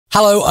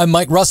Hello, I'm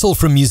Mike Russell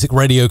from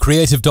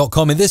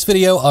musicradiocreative.com. In this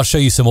video, I'll show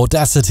you some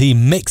Audacity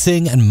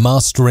mixing and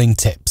mastering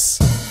tips.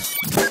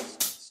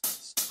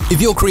 If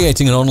you're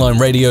creating an online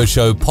radio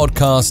show,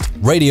 podcast,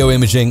 radio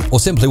imaging, or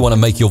simply want to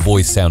make your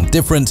voice sound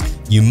different,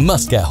 you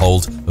must get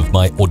hold of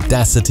my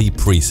Audacity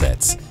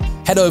presets.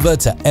 Head over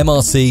to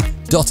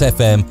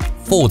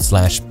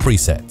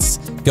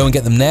mrc.fm/presets. Go and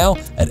get them now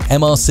at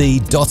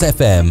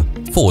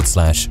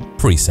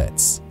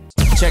mrc.fm/presets.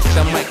 Check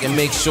the mic and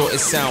make sure it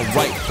sound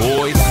right,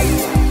 boys.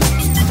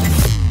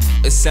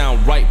 It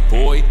sound right,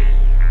 boy.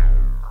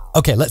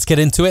 Okay, let's get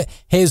into it.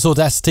 Here's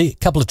Audacity, a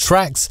couple of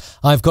tracks.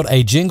 I've got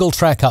a jingle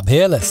track up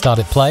here. Let's start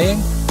it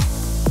playing.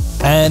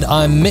 And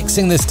I'm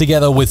mixing this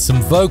together with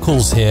some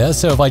vocals here.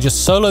 So if I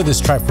just solo this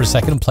track for a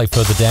second and play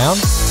further down.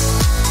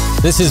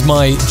 This is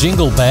my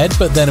jingle bed,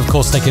 but then of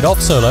course take it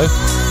off solo.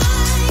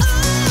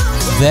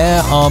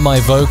 There are my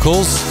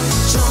vocals,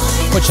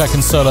 which I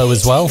can solo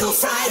as well.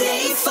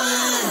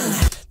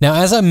 Now,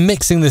 as I'm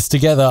mixing this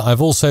together,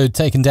 I've also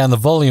taken down the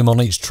volume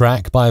on each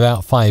track by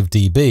about 5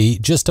 dB,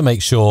 just to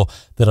make sure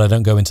that I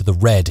don't go into the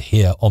red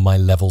here on my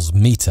levels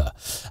meter.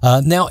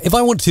 Now, if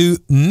I want to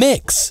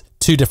mix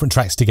two different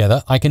tracks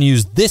together, I can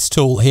use this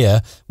tool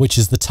here, which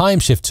is the time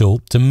shift tool,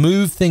 to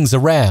move things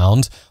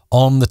around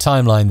on the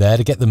timeline there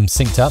to get them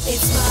synced up.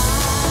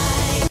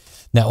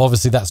 Now,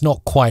 obviously, that's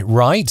not quite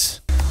right.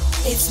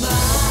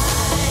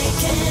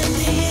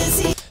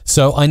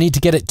 So I need to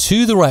get it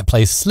to the right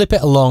place, slip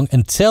it along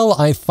until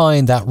I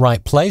find that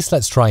right place.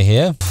 Let's try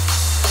here.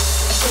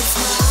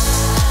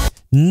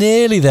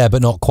 Nearly there,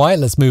 but not quite.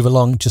 Let's move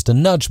along just a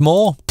nudge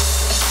more.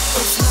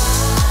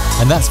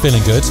 And that's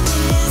feeling good.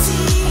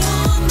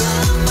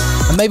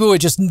 And maybe we're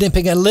just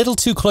nipping a little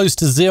too close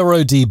to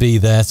 0 dB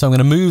there. So I'm going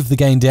to move the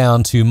gain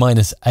down to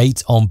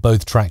 -8 on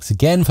both tracks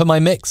again for my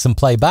mix and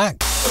play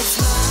back.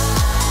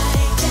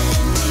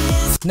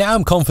 Now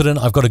I'm confident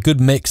I've got a good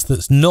mix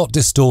that's not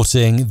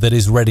distorting, that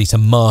is ready to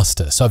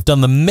master. So I've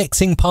done the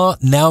mixing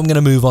part, now I'm going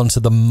to move on to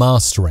the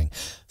mastering.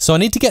 So I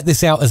need to get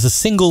this out as a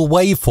single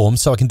waveform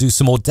so I can do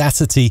some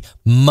Audacity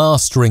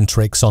mastering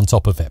tricks on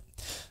top of it.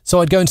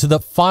 So I'd go into the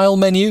File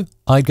menu,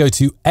 I'd go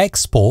to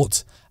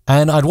Export,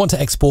 and I'd want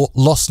to export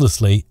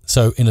losslessly,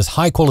 so in as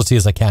high quality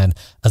as I can,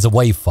 as a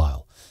WAV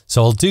file.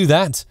 So I'll do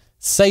that,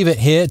 save it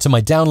here to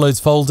my Downloads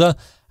folder,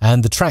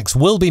 and the tracks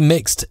will be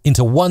mixed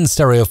into one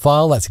stereo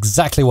file. That's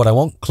exactly what I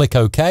want. Click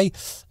OK.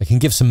 I can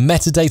give some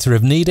metadata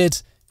if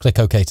needed. Click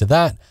OK to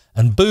that.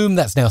 And boom,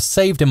 that's now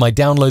saved in my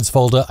Downloads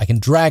folder. I can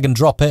drag and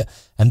drop it.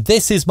 And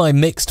this is my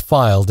mixed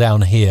file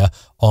down here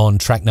on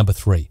track number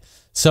 3.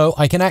 So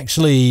I can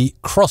actually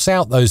cross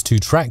out those two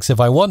tracks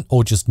if I want,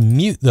 or just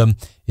mute them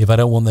if I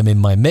don't want them in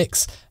my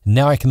mix.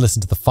 Now I can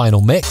listen to the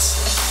final mix.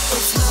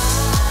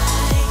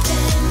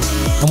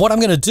 And what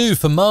I'm going to do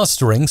for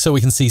mastering, so we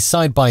can see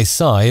side by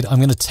side, I'm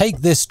going to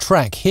take this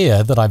track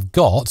here that I've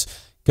got,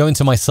 go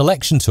into my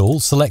selection tool,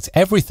 select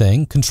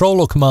everything,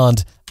 Control or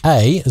Command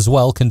A as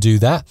well can do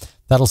that.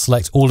 That'll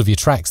select all of your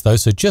tracks though,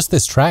 so just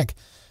this track.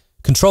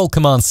 Control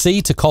Command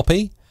C to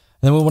copy.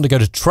 And then we want to go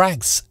to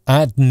Tracks,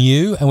 Add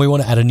New, and we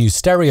want to add a new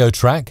stereo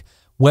track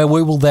where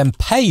we will then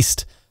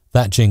paste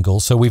that jingle.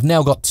 So we've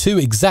now got two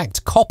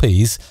exact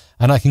copies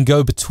and I can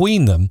go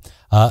between them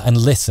and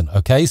listen.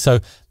 Okay, so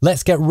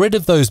let's get rid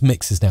of those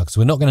mixes now because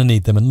we're not going to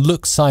need them, and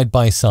look side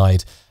by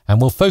side,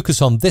 and we'll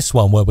focus on this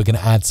one where we're going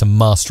to add some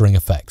mastering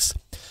effects.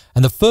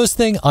 And the first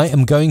thing I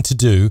am going to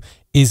do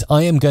is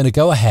I am going to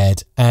go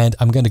ahead and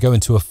I'm going to go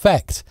into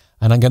Effect,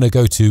 and I'm going to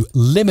go to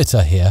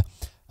Limiter here.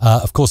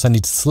 Of course, I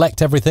need to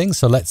select everything.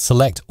 So let's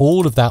select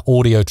all of that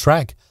audio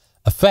track,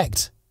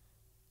 Effect,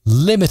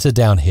 Limiter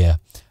down here.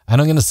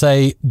 And I'm going to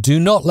say, do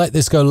not let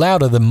this go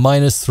louder than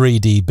 -3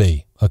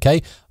 dB.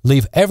 Okay,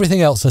 leave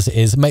everything else as it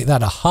is. Make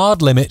that a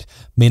hard limit,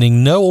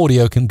 meaning no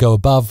audio can go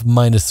above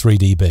 -3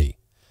 dB.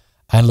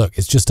 And look,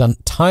 it's just done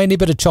a tiny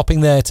bit of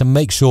chopping there to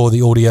make sure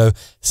the audio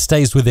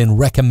stays within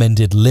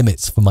recommended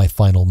limits for my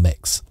final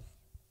mix.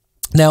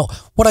 Now,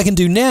 what I can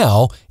do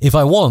now, if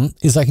I want,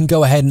 is I can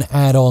go ahead and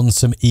add on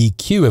some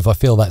EQ if I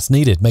feel that's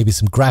needed. Maybe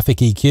some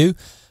graphic EQ.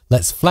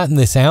 Let's flatten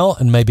this out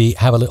and maybe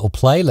have a little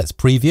play. Let's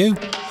preview.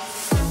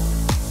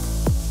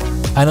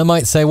 And I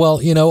might say,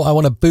 well, you know, I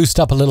want to boost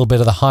up a little bit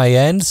of the high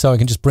end, so I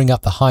can just bring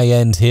up the high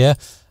end here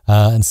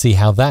and see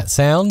how that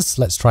sounds.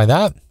 Let's try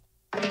that.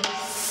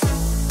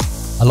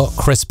 A lot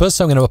crisper,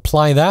 so I'm going to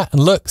apply that.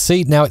 And look,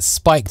 see, now it's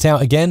spiked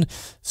out again.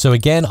 So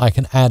again, I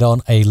can add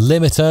on a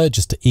limiter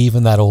just to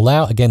even that all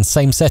out. Again,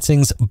 same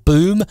settings,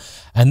 boom.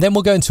 And then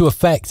we'll go into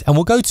Effect and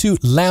we'll go to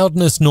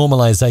Loudness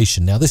Normalisation.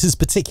 Now, this is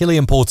particularly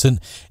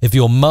important if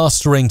you're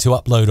mastering to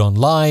upload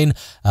online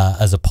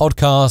as a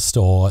podcast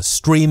or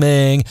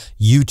streaming,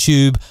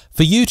 YouTube.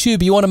 For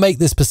YouTube, you want to make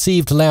this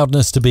perceived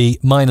loudness to be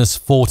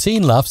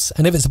 -14 LUFS.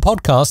 And if it's a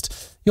podcast,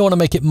 you want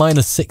to make it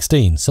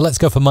 -16. So let's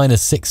go for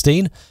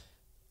 -16.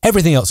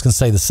 Everything else can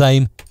stay the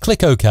same.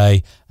 Click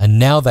OK. And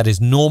now that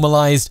is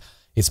normalized.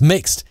 It's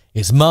mixed.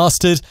 it's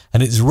mastered,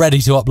 and it's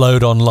ready to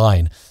upload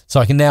online. So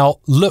I can now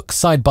look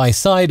side by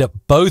side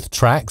at both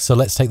tracks. So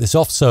let's take this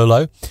off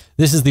solo.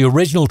 This is the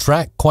original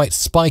track, quite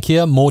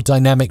spikier, more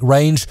dynamic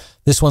range.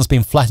 This one's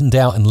been flattened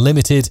out and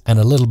limited, and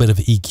a little bit of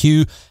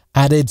EQ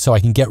added, so I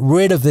can get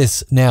rid of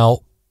this now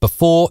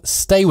before,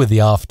 stay with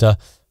the after,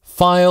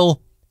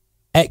 file,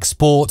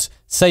 export,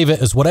 save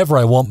it as whatever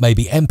I want,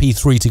 maybe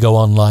MP3 to go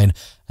online,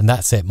 and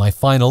that's it, my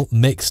final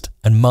mixed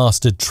and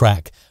mastered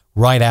track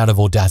right out of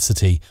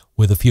Audacity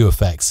with a few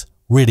effects.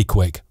 Really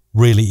quick,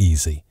 really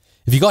easy.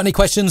 If you got any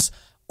questions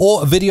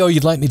or a video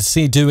you'd like me to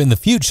see do in the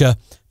future,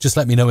 just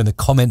let me know in the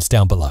comments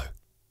down below.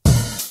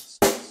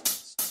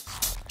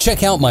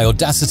 Check out my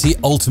Audacity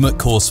Ultimate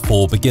course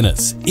for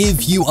beginners.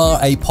 If you are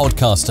a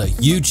podcaster,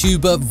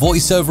 YouTuber,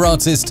 voiceover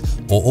artist,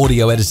 or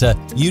audio editor,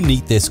 you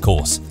need this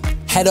course.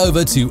 Head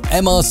over to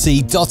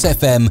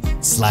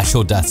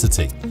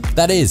mrc.fm/Audacity.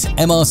 That is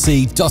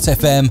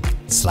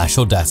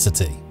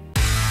mrc.fm/Audacity.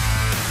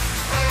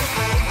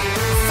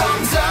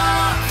 Thumbs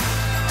up,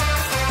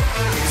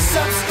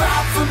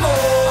 subscribe for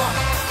more.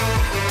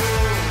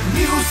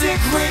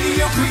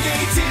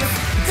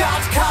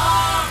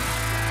 MusicRadioCreative.com